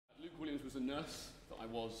was a nurse that I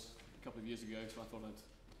was a couple of years ago, so I thought I'd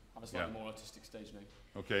have a slightly more artistic stage name.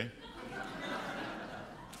 Okay.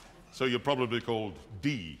 So you're probably called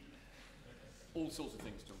D. All sorts of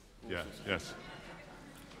things, John. Yeah, yes.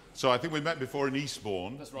 So I think we met before in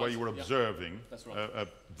Eastbourne, That's right. where you were observing That's right. a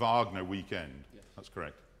Wagner weekend. Yes. That's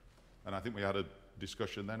correct. And I think we had a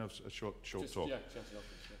discussion then of a short talk. Yeah, afterwards,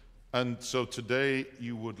 yeah. And so today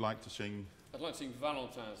you would like to sing I'd like to sing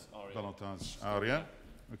Valentin's aria. Valentin's aria.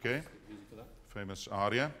 Okay. Music for that. Famous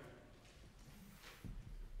aria.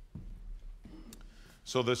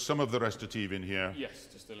 So there's some of the recitative in here. Yes,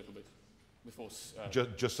 just a little bit. Before.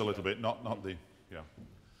 Just a little bit, not the, yeah.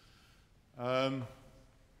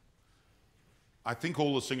 I think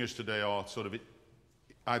all the singers today are sort of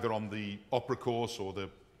either on the opera course or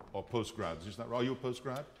postgrads. Is that right? Are you a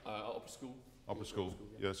postgrad? Opera school. Opera school,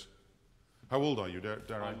 yeah. yes. How old are you,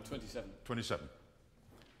 Darren? I'm 27. 27.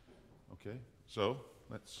 Okay, so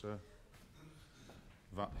let's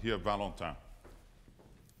hear Valentin.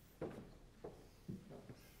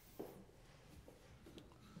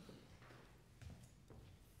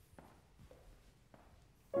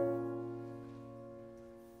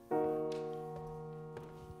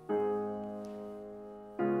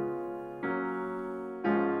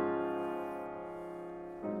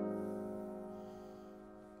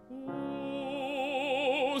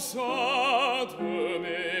 Sainte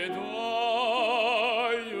médaille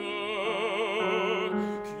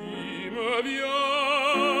qui me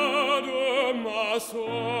vient de ma sœur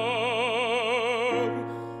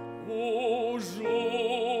au jour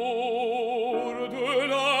de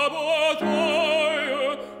la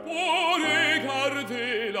bataille pour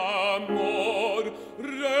écarter la mort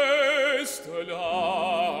reste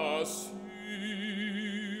là sur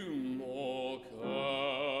mon cœur.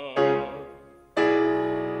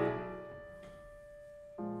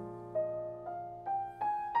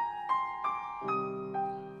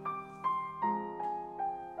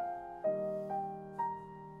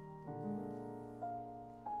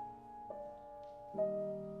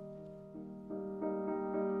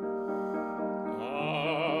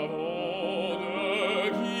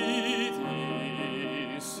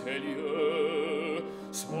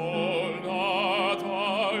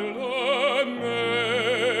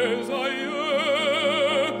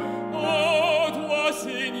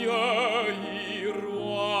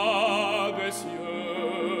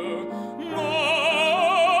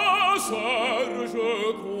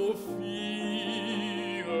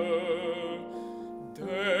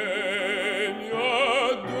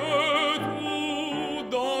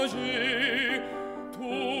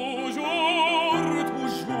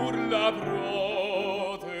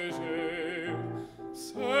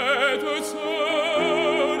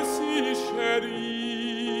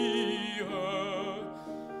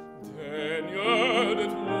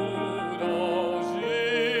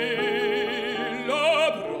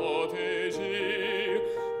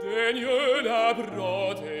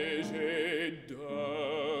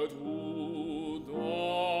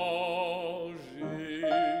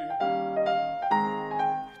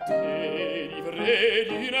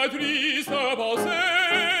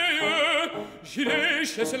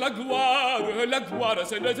 C'est la gloire,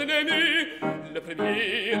 c'est les ennemis, le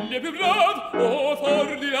premier, les plus braves, au fort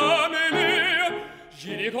de la mêlée.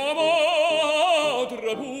 J'irai combattre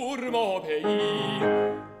pour mon pays,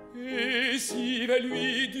 et si vers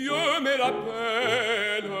lui Dieu me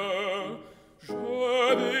rappelle, je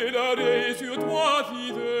veillerai sur toi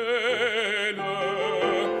fidèle.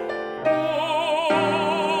 Oh,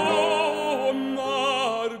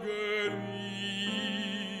 Marguerite,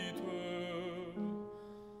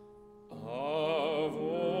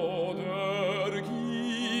 avant de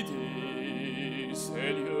quitter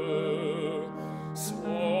ces lieux,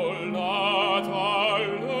 sol natal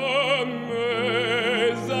de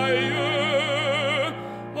mes aïeux,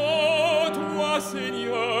 ô toi,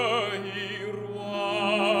 Seigneur et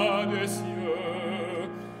roi des cieux,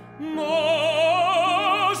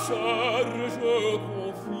 ma sœur je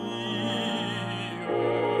confie.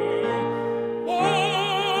 Ô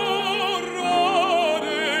roi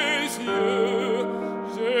des cieux,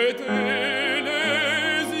 j'étais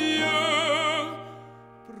les yeux,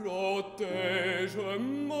 protège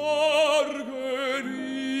Marguerite.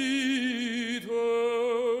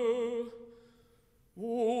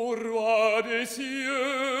 Ô roi des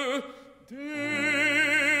cieux,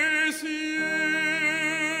 des cieux.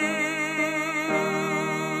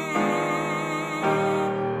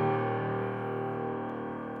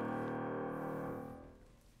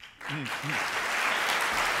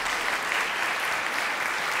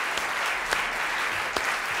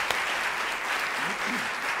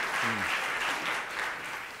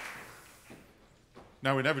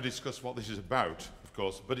 Now, we never discuss what this is about, of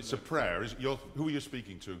course, but it's a prayer. Who are you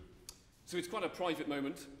speaking to? So it's quite a private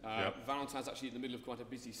moment. Valentin's actually in the middle of quite a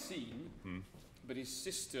busy scene, but his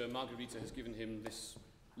sister, Margarita, has given him this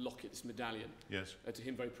locket, this medallion. Yes. To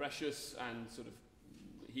him very precious and sort of,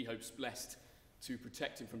 he hopes, blessed to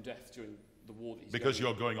protect him from death during the war that he's Because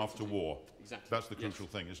you're going off to war. Exactly. That's the crucial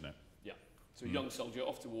thing, isn't it? Yeah. So a young soldier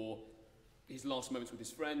off to war, his last moments with his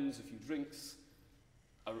friends, a few drinks,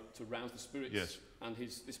 to rouse the spirits. Yes. And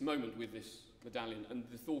this moment with this medallion and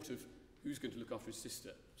the thought of who's going to look after his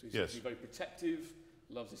sister. So he's very protective,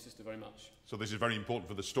 loves his sister very much. So this is very important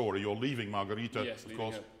for the story. You're leaving Margarita, Yes, of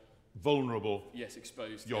course, her. Vulnerable. Yes,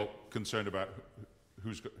 exposed. You're concerned about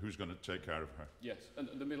who's going to take care of her. Yes, and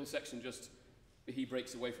the middle section he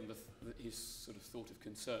breaks away from his sort of thought of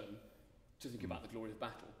concern to think about the glory of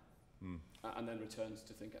battle, and then returns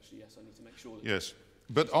to think, actually, yes, I need to make sure that... Yes,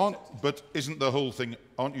 but isn't the whole thing,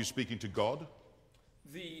 aren't you speaking to God?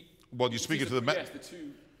 You're speaking to the...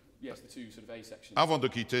 Yes, the two sort of A sections. Avant de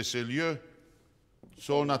quitter ces lieux,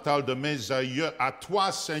 sol natal de mes aïeux, à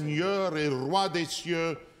toi, Seigneur et Roi des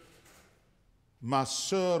cieux, ma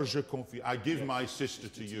sœur, je confie. I give my sister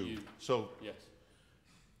to you. So, yes.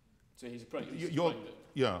 So he's praying that he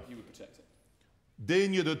would protect her.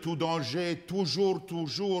 Daigne de tout danger, toujours,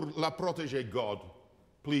 toujours la protéger, God.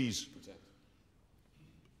 Please. Protect.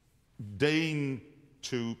 Deign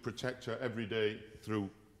to protect her every day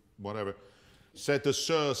through whatever. Cette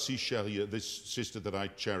sœur si chérie, this sister that I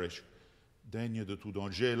cherish, daigne de tout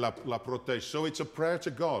danger, la protège. So it's a prayer to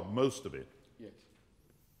God, most of it. Yes.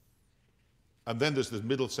 And then there's this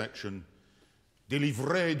middle section.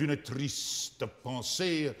 Délivré d'une triste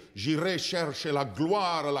pensée, j'irai chercher la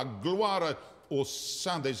gloire au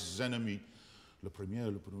sein des ennemis. Le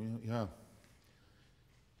premier, yeah.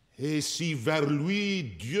 Et si vers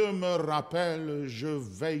lui Dieu me rappelle, je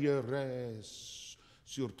veillerai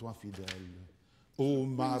sur toi fidèle. Oh,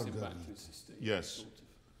 Marguerite. Yes.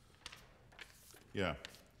 Yeah.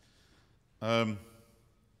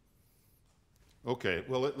 Okay,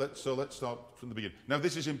 well, let's start from the beginning. Now,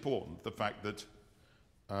 this is important, the fact that,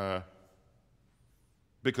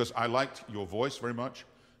 because I liked your voice very much,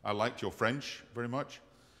 I liked your French very much.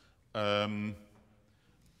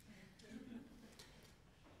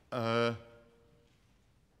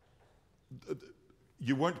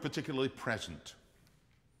 You weren't particularly present.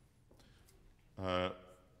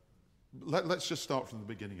 Let's just start from the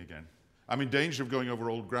beginning again. I'm in danger of going over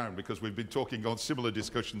old ground because we've been talking on similar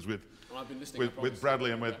discussions with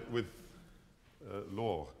Bradley and with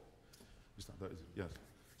Laure. Is that yes.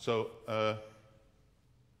 So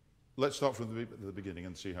let's start from the beginning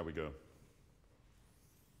and see how we go.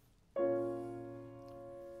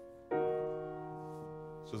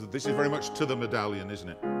 So this is very much to the medallion, isn't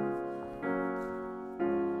it?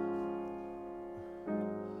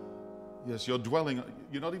 Yes, you're dwelling.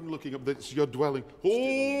 You're not even looking up. You're dwelling.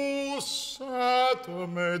 Oh, sainte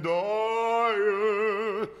medaille.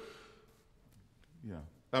 Yeah.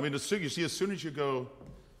 I mean, as soon as you go,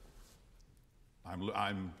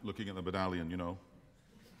 I'm looking at the medallion. You know,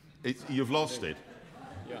 you've lost it.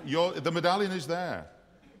 Yeah. The medallion is there.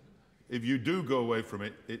 If you do go away from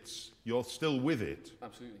it, you're still with it.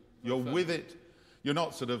 Absolutely. You're with it. You're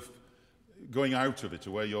not sort of going out of it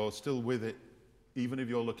away. You're still with it. Even if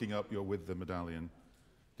you're looking up, you're with the medallion.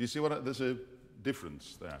 Do you see there's a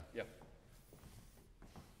difference there? Yeah.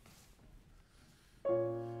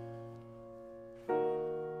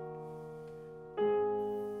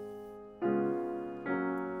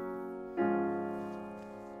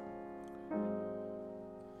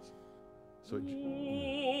 So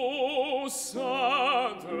Oh,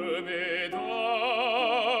 sainte médaille,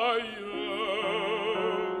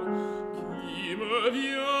 qui me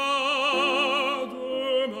vient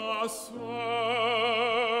de ma sœur.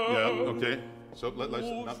 yeah, okay. So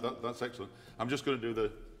that's excellent. I'm just going to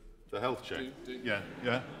do the health check. Do.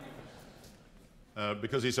 Yeah.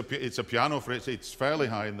 Because it's a piano for it. It's fairly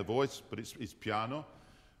high in the voice, but it's piano,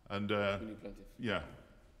 and We need plenty. yeah.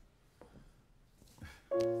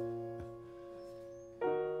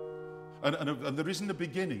 And there isn't a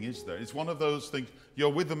beginning, is there? It's one of those things.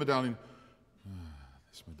 You're with the medallion.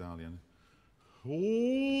 This medallion.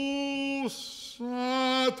 Oh,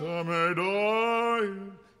 sainte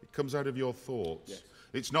medaille. It comes out of your thoughts. Yes.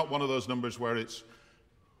 It's not one of those numbers where it's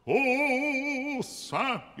oh,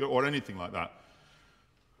 sainte, or anything like that.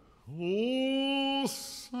 Oh,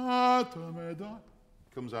 sainte medaille.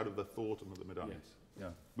 It comes out of the thought of the medallion. Yes.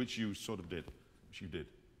 Yeah, which you sort of did. Which you did.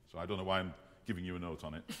 So I don't know why I'm giving you a note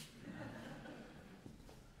on it.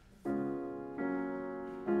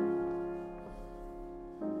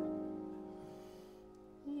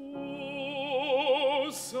 Oh,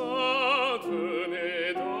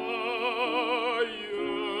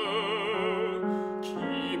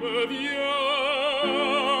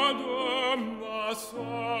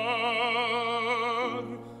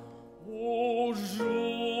 Au jour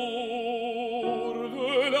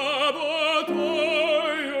de la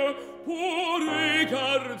bataille, pour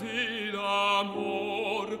regarder la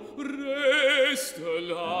mort, reste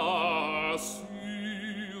là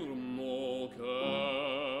sur mon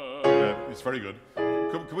cœur. Yeah, it's very good.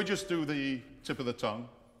 Can we just do the tip of the tongue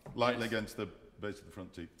lightly against the base of the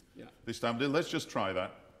front teeth? Yeah. This time, let's just try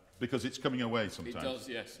that, because it's coming away sometimes. It does,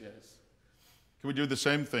 yes, yes. Can we do the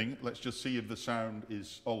same thing? Let's just see if the sound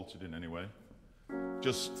is altered in any way.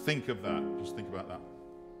 Just think of that. Just think about that.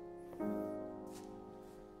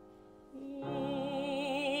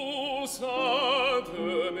 Oh, sainte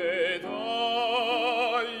médaille,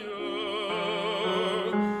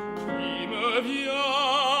 qui me vient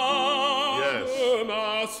de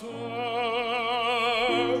ma sœur.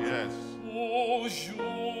 Yes. Au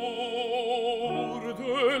jour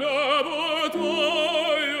de la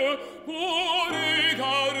bataille, pour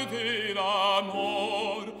regarder la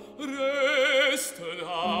mort, reste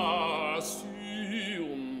là sur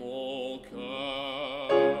mon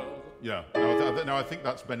cœur. Yeah. Now I think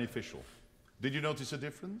that's beneficial. Did you notice a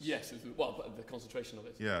difference? Yes, well, but the concentration of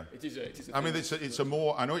it. Yeah. It is a I mean, it's a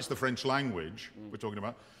more, I know it's the French language we're talking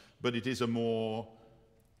about, but it is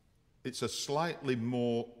it's a slightly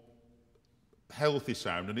more healthy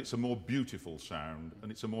sound, and it's a more beautiful sound,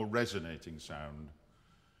 and it's a more resonating sound.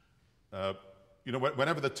 You know,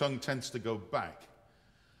 whenever the tongue tends to go back,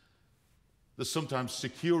 there's sometimes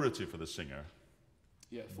security for the singer,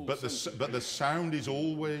 yeah, but the sound is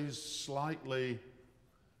always slightly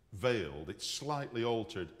veiled, it's slightly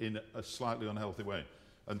altered in a slightly unhealthy way.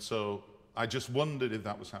 And so I just wondered if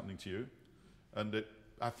that was happening to you, and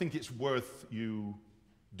I think it's worth you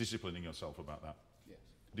disciplining yourself about that. Yes.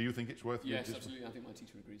 Do you think it's worth you Yes, disciplining? absolutely. I think my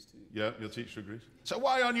teacher agrees too. Yeah, your teacher agrees. So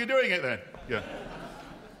why aren't you doing it then? Yeah.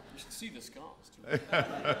 You should see the scars.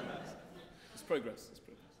 It's progress. It's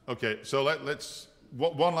progress. Okay, so let's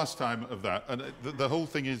one last time of that, and the whole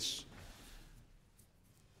thing is,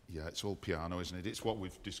 yeah, it's all piano, isn't it? It's what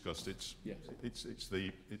we've discussed. It's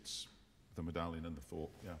the medallion and the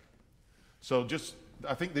thought. Yeah. So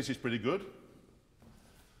I think this is pretty good.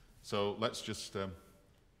 So let's just do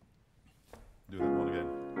that one again.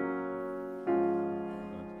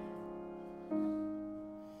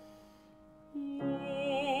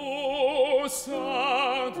 Oh,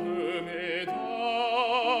 sainte médaille,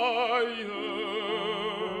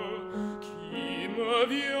 qui me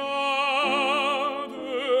vient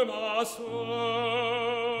de ma sœur,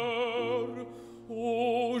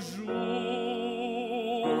 au jour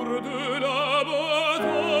de la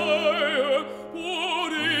bataille, pour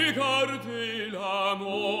regarder la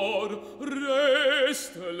mort,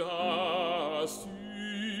 reste là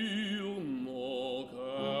sur mon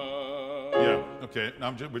cœur. Yeah, okay.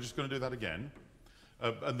 Now we're just going to do that again.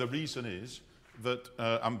 And the reason is that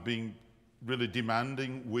I'm being really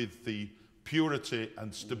demanding with the purity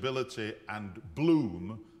and stability and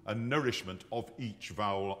bloom and nourishment of each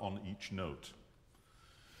vowel on each note.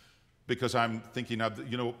 Because I'm thinking,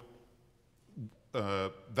 you know,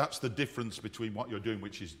 that's the difference between what you're doing,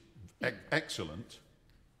 which is excellent,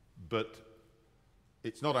 but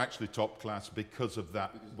it's not actually top class because of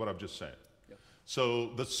that, what I've just said. Yeah. So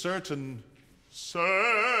the certain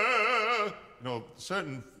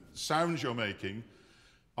sounds you're making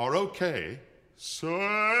are okay,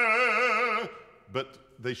 but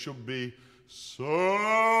they should be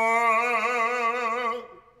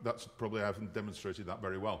That's probably I haven't demonstrated that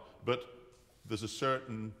very well, but there's a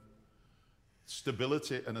certain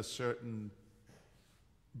stability and a certain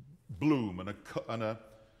bloom and a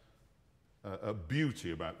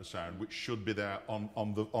beauty about the sound which should be there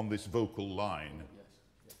on this vocal line. Yes.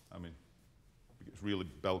 I mean, it's really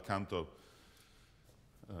bel canto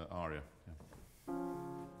aria. Yeah.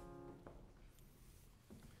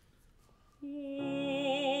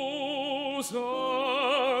 Oh,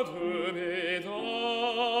 sainte médaille.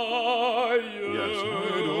 Yes.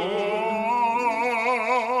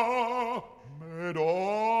 Médaille.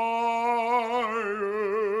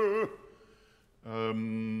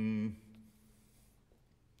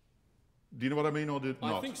 Do you know what I mean, or did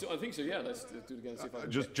not? I think so. Yeah, let's do it again. See if I can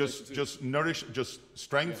Just nourish, just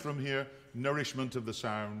strength from here, nourishment of the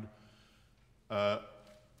sound.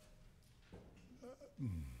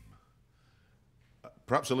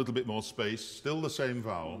 Perhaps a little bit more space, still the same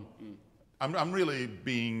vowel. I'm really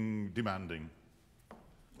being demanding,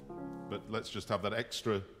 but let's just have that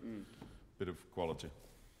extra bit of quality.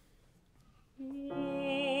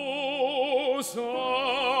 Oh,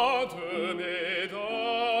 sainte médaille.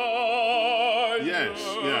 Yes,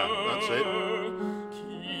 yeah, that's it.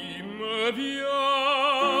 Qui me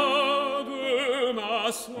vient de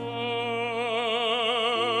ma sœur.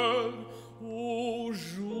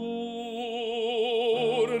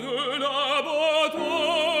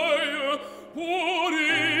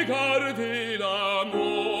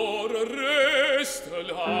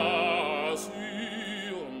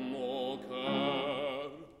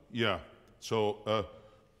 Yeah. So the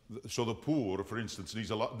pour, for instance,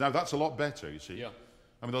 needs a lot. Now that's a lot better, you see. Yeah.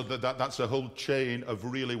 I mean, that's a whole chain of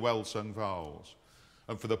really well-sung vowels.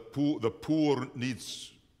 And for the pour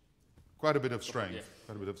needs quite a bit of strength. Yeah.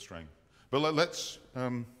 Quite a bit of strength. But let's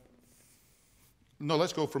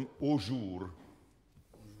go from au jour.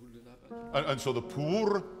 And so the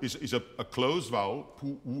pour is a closed vowel,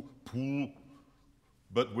 pour,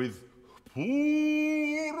 but with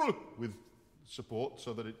pour with support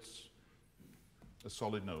so that it's a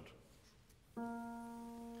solid note.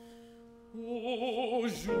 Au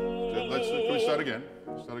jour, Can we start again?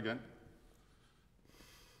 Start again.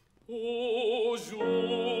 au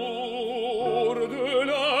jour de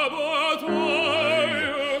la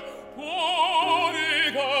bataille, pour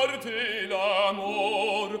écarter la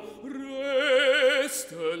mort,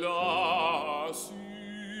 reste là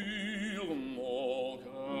sur mon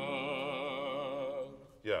cœur.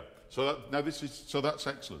 Yeah. So that's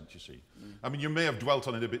excellent, you see. I mean, you may have dwelt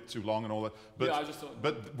on it a bit too long and all that, but Yeah, I just thought.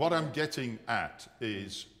 but what I'm getting at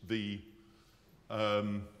is the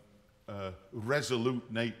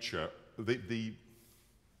resolute nature, the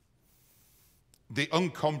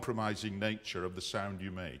uncompromising nature of the sound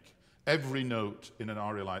you make. Every note in an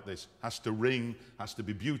aria like this has to ring, has to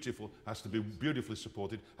be beautiful, has to be beautifully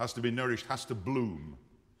supported, has to be nourished, has to bloom.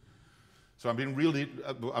 So I'm being really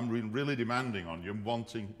demanding on you and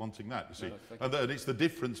wanting that, you see. And it's the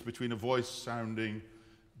difference between a voice sounding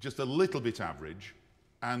just a little bit average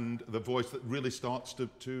and the voice that really starts to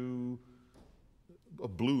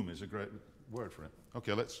bloom is a great word for it.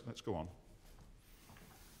 Okay, let's go on.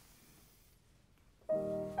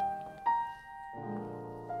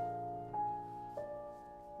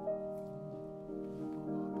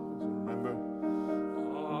 Remember?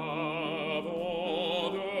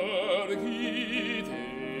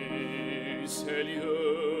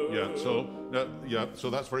 So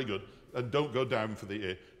that's very good. And don't go down for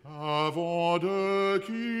the E. Avant de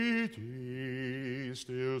quitter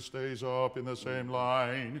still stays up in the same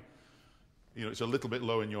line. You know, it's a little bit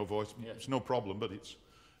low in your voice. Yeah. It's no problem, but it's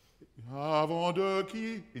avant de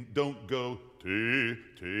quitter. Don't go te.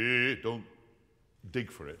 Don't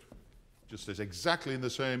dig for it. Just stays exactly in the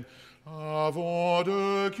same. Avant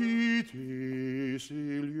de quitter ces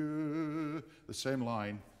lieux. The same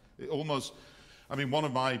line. It almost. I mean, one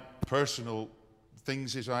of my personal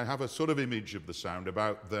things is I have a sort of image of the sound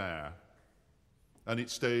about there. And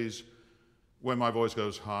it stays, when my voice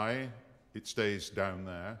goes high, it stays down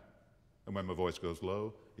there. And when my voice goes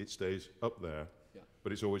low, it stays up there. Yeah.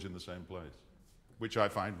 But it's always in the same place, which I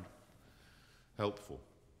find helpful.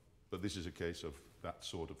 But this is a case of that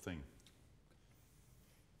sort of thing.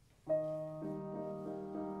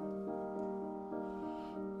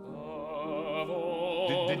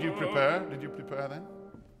 Did you prepare? Did you prepare then?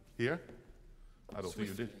 Here? I don't think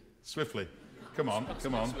you did. Swiftly. Come on.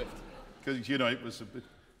 Because, you know, it was a bit...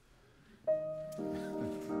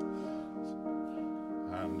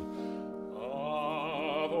 And...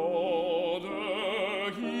 Avant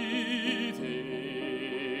de quitter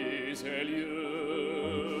ces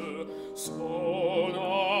lieux, sonatale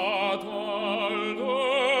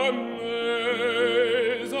de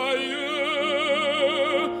mes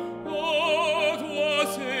aïeux, à toi,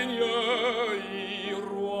 Seigneur,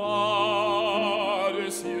 roi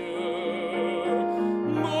des cieux,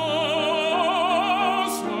 ma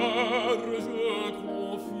sœur, je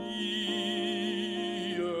confie,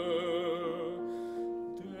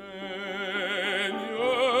 daigne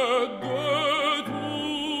de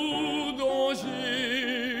tout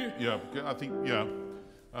danger. Yeah, I think, yeah.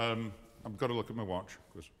 I've got to look at my watch,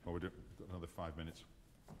 because we've got another 5 minutes.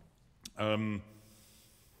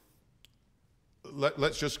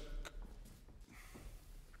 Let's just...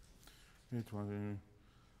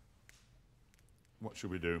 What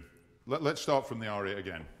should we do? Let's start from the aria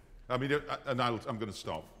again. I mean, and I'm going to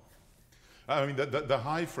stop. I mean, the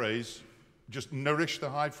high phrase, just nourish the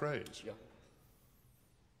high phrase. Yeah.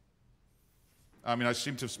 I mean, I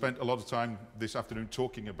seem to have spent a lot of time this afternoon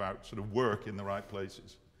talking about sort of work in the right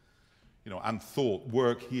places, you know, and thought,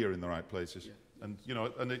 work here in the right places. Yeah. And, you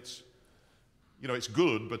know, and it's, you know, it's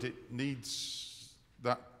good, but it needs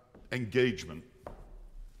that engagement.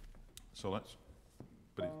 So let's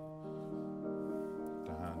put it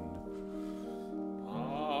down.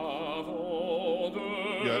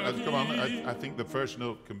 Yeah, come on, I think the first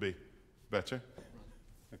note can be better.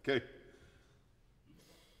 Okay.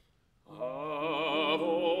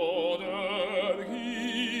 Avant de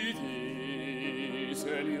quitter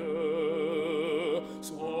ces lieux,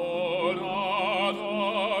 sonatale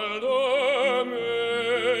de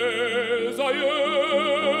mes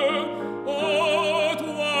aïeux, à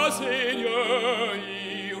toi, Seigneur,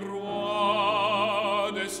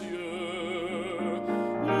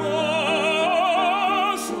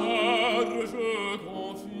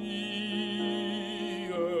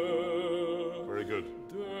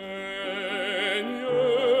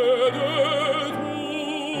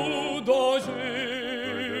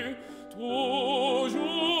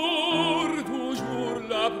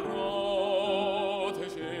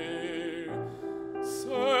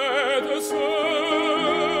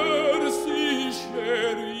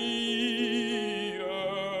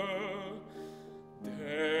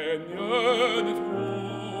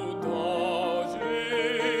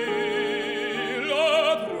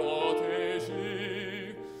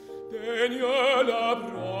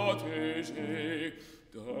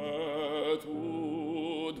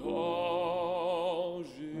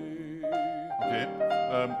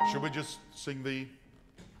 Should we just sing the,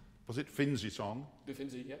 was it McKenzie song? The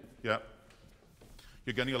McKenzie, yeah. Yeah.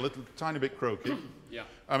 You're getting a little tiny bit croaky. Yeah.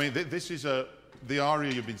 I mean, this is the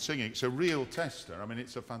aria you've been singing. It's a real tester. I mean,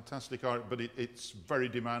 it's a fantastic aria, but it's very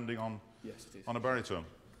demanding on, yes, it is. on a baritone.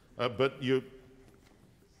 But you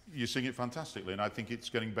sing it fantastically, and I think it's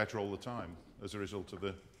getting better all the time as a result of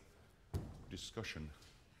the discussion.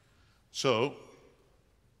 So,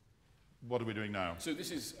 what are we doing now? So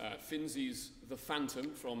this is McKenzie's The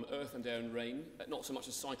Phantom from Earth and Air and Rain. Not so much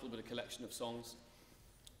a cycle, but a collection of songs.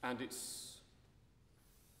 And it's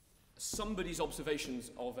somebody's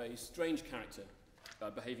observations of a strange character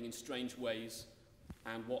behaving in strange ways,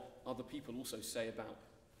 and what other people also say about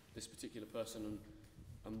this particular person,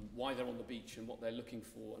 and why they're on the beach, and what they're looking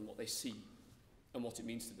for, and what they see, and what it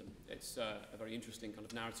means to them. It's a very interesting kind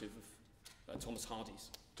of narrative of Thomas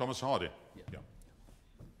Hardy's. Thomas Hardy? Yeah. Yeah.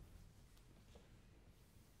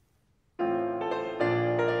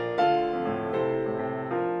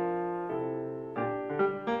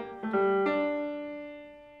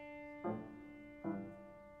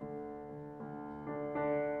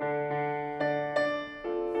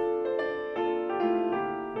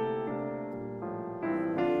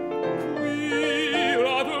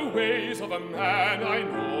 Of a man I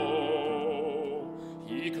know,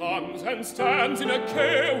 he comes and stands in a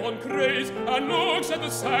careworn craze, and looks at the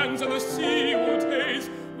sands and the seaward haze,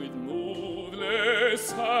 with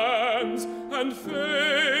moveless hands and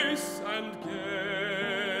face and gaze.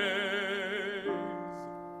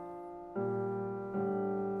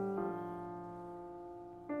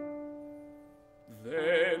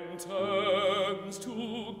 Then turns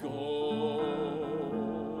to go.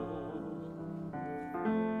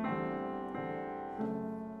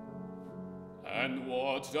 And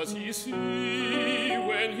what does he see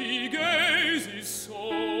when he gazes so?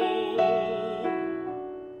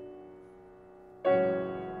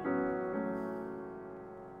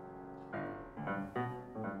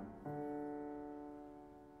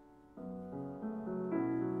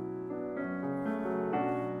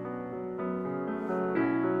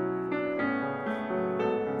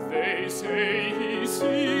 They say he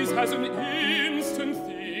sees as an instant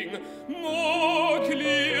thing, more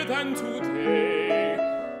clear than today,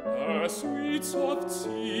 a sweet soft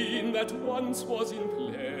scene that once was in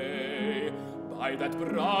play by that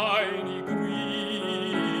briny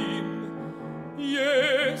green.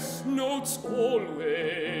 Yes, notes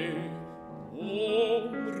always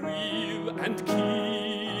warm, real, and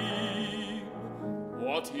keen,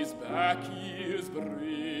 what his back ears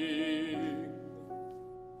bring.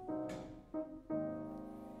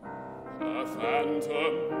 A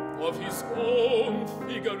phantom of his own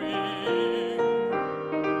figuring,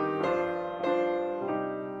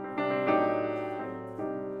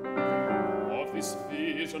 of this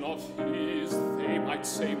vision of his they might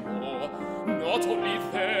say more. Not only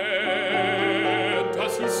there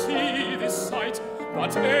does he see this sight,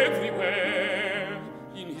 but everywhere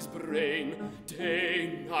in his brain,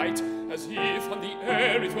 day, night, as if on the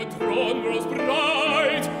air it were drawn rose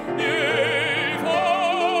bright. Yea,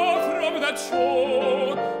 far from that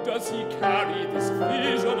shore does he carry this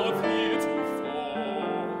vision of heretofore.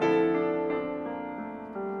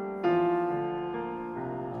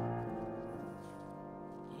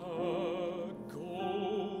 A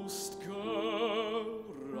ghost girl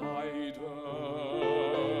rider,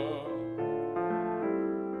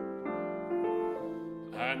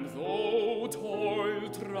 and though toil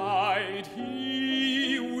tried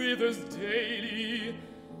he withers daily,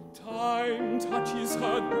 time touches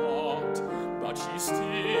her not, but she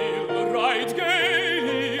still rides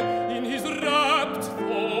gaily in his rapt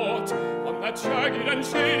thought on that jagged and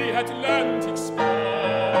shady Atlantic spot.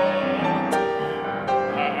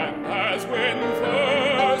 And as when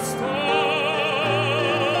first tide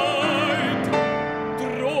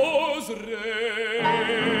draws rain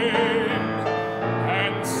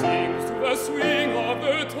and sings to the swing of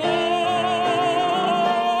the tide,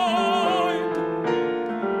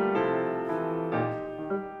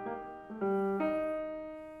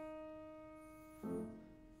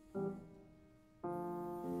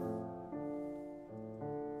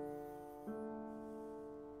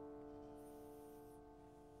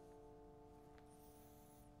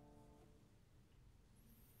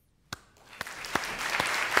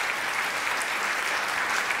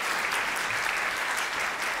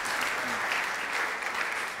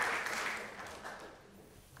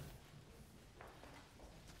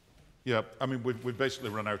 Yeah, I mean, we've basically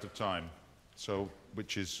run out of time, so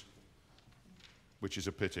which is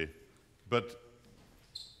a pity. But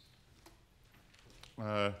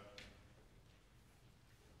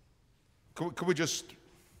could we just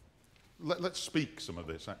let's speak some of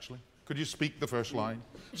this, actually. Could you speak the first line?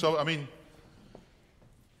 So, I mean,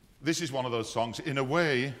 this is one of those songs. In a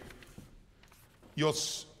way, you're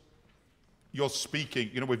speaking,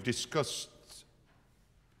 you know, we've discussed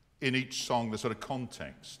in each song the sort of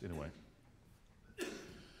context, in a way.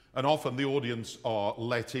 And often the audience are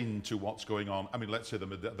let into what's going on. I mean, let's say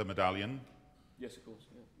the medallion. Yes, of course.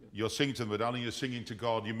 Yeah. You're singing to the medallion, you're singing to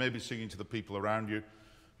God, you may be singing to the people around you.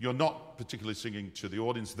 You're not particularly singing to the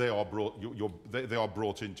audience. They are they are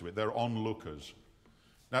brought into it. They're onlookers.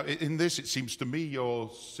 Now, in this, it seems to me you're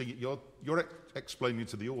explaining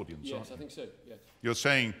to the audience. Yes, I think so. Yes. You're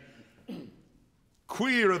saying,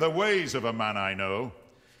 queer are the ways of a man I know.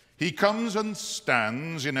 He comes and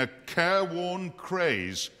stands in a careworn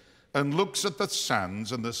craze and looks at the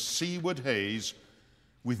sands and the seaward haze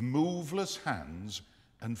with moveless hands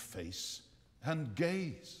and face and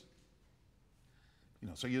gaze. You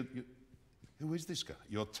know, so who is this guy?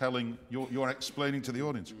 You're explaining to the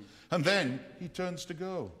audience. And then he turns to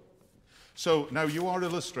go. So now you are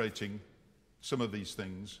illustrating some of these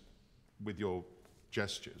things with your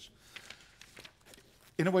gestures.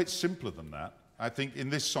 In a way, it's simpler than that. I think in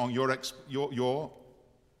this song, you're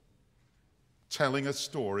telling a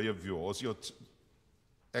story of yours. You're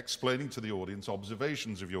explaining to the audience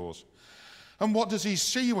observations of yours. And what does he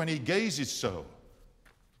see when he gazes so?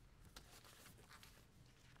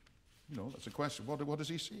 You know, that's a question. What does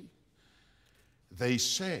he see? They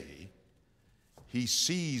say he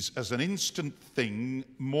sees as an instant thing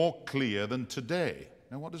more clear than today.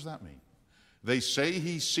 Now, what does that mean? They say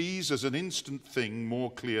he sees as an instant thing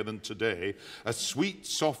more clear than today, a sweet,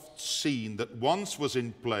 soft scene that once was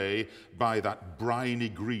in play by that briny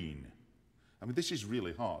green. I mean, this is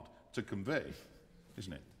really hard to convey,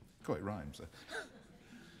 isn't it? Oh, it rhymes.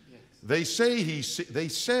 Yes.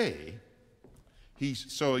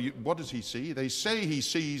 What does he see? They say he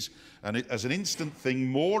sees as an instant thing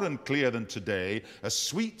more and clear than today, a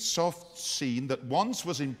sweet, soft scene that once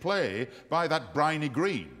was in play by that briny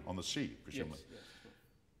green on the sea, presumably.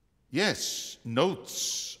 Yes,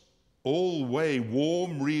 notes all way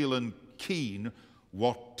warm, real, and keen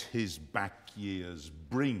what his back years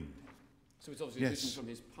bring. So it's obviously vision from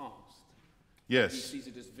his past. Yes. He sees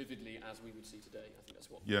it as vividly as we would see today. I think that's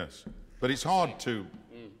what. Yes, but it's hard to,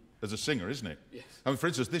 as a singer, isn't it? Yes. I mean, for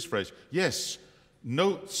instance, this phrase, yes,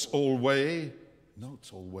 notes all way,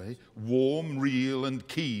 warm, real, and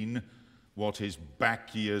keen, what his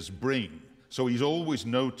back years bring. So he's always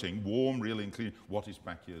noting, warm, real, and clean, what his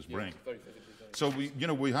back years bring. Very vividly, so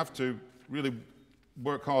we have to really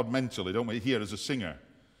work hard mentally, don't we, here as a singer.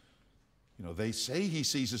 You know, they say he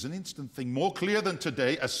sees as an instant thing more clear than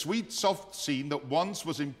today, a sweet, soft scene that once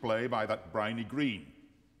was in play by that briny green.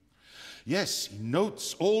 Yes, he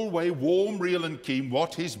notes alway warm, real, and keen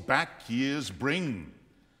what his back years bring,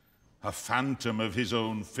 a phantom of his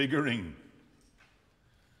own figuring.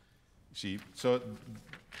 See, so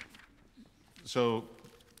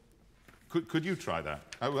could you try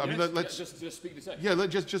that? I mean, let's just speak the text. Yeah,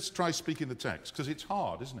 let's just try speaking the text, because it's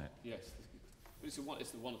hard, isn't it? Yes, it's the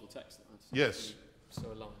wonderful text. Yes. So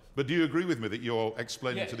alive. But do you agree with me that you're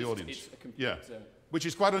explaining to the audience? It's a complete, which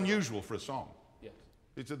is quite unusual for a song. Yes.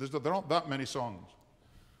 There aren't that many songs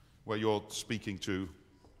where you're speaking to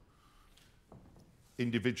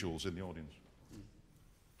individuals in the audience.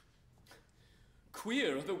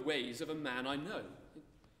 Queer are the ways of a man I know.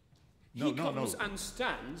 He comes and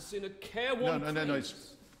stands in a careworn place. No.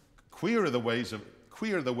 It's queer are the ways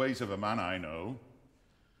of a man I know.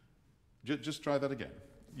 Just try that again.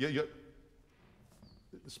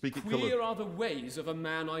 Speak it. Queer are the ways of a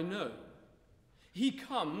man I know. He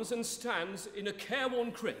comes and stands in a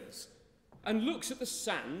careworn craze, and looks at the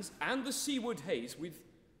sands and the seaward haze with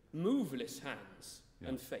moveless hands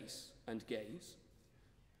and face and gaze.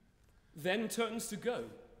 Then turns to go.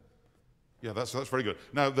 Yeah, that's very good.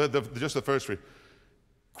 Now, just the first three.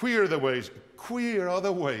 Queer are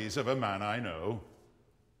the ways of a man I know.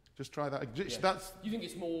 Just try that. You think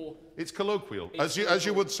it's more... It's colloquial, as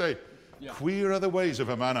you would say. Yeah. Queer are the ways of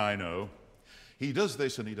a man I know. He does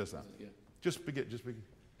this and he does that. Yeah. Just begin.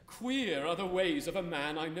 Queer are the ways of a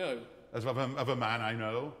man I know. Of a man I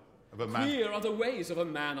know. Queer are the ways of a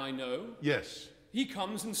man I know. Yes. He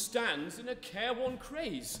comes and stands in a careworn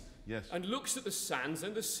craze. Yes. And looks at the sands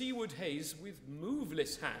and the seaward haze with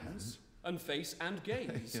moveless hands and face and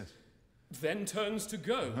gaze. Yes. Then turns to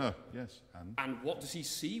go. Yes. And what does he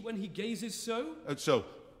see when he gazes so?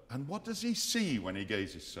 And what does he see when he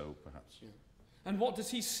gazes so, perhaps? Yeah. And what does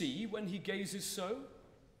he see when he gazes so?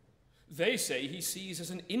 They say he sees as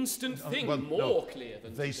an instant thing more clear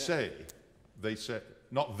than they say,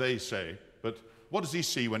 not they say, but what does he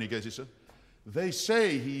see when he gazes so? They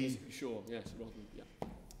say he... Sure, yes, rather, yeah.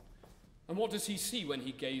 And what does he see when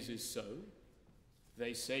he gazes so?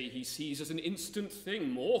 They say he sees as an instant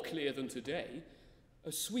thing more clear than today,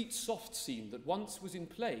 a sweet soft scene that once was in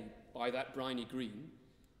play by that briny green.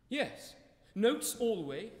 Yes, notes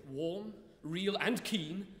alway, warm, real and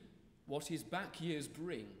keen, what his back years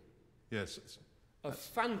bring. Yes. A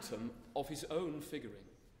phantom of his own figuring.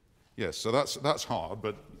 Yes, so that's hard,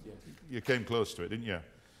 but yes. You came close to it, didn't you?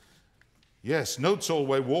 Yes, notes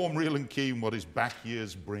alway, warm, real and keen, what his back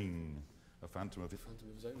years bring. A phantom of his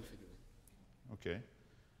own figuring. Okay.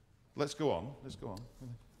 Let's go on.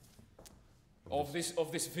 Of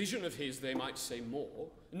this vision of his, they might say more.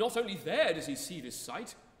 Not only there does he see this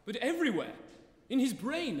sight, but everywhere. In his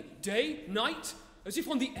brain, day, night, as if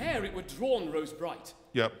on the air it were drawn rose bright.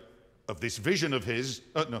 Yep. Of this vision of his,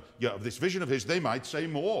 of this vision of his, they might say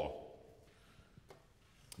more.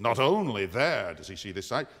 Not only there does he see this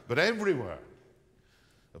sight, but everywhere.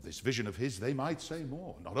 Of this vision of his, they might say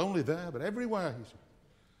more. Not only there, but everywhere.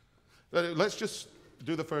 Let's just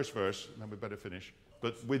do the first verse, and then we better finish.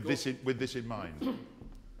 But with this in mind.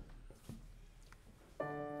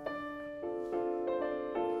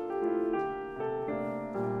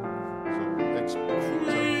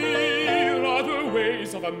 Clear are the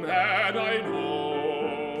ways of a man I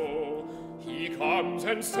know. He comes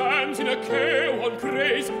and stands in a careworn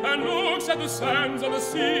grace, and looks at the sands of the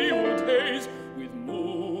seaward haze with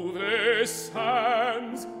moveless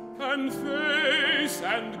hands and face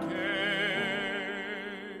and gaze.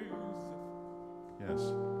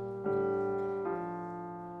 Yes.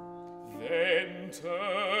 Then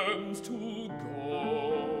turns to go.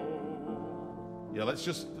 Yeah, let's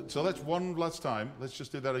one last time. Let's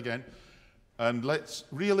just do that again. And let's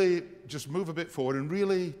really just move a bit forward and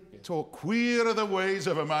really talk. Queer are the ways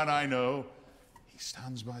of a man I know. He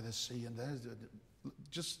stands by the sea, and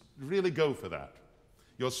just really go for that.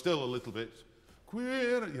 You're still a little bit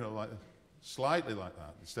queer, like slightly like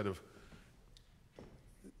that, instead of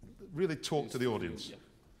really talk to the audience. Yeah.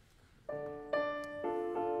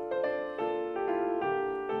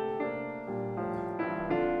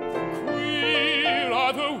 Queer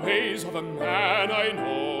are the ways of a man I know.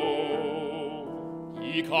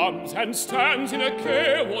 He comes and stands in a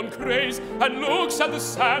careworn craze, and looks at the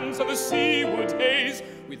sands of the seaward haze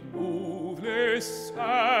with moveless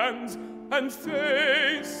hands and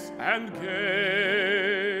face and gaze.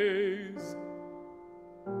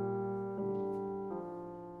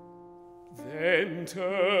 Then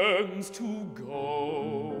turns to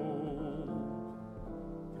go.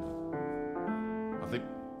 I think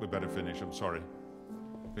we better finish. I'm sorry.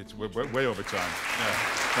 We're way over time. Yeah.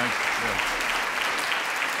 Thanks.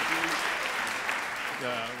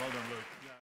 Yeah, well done.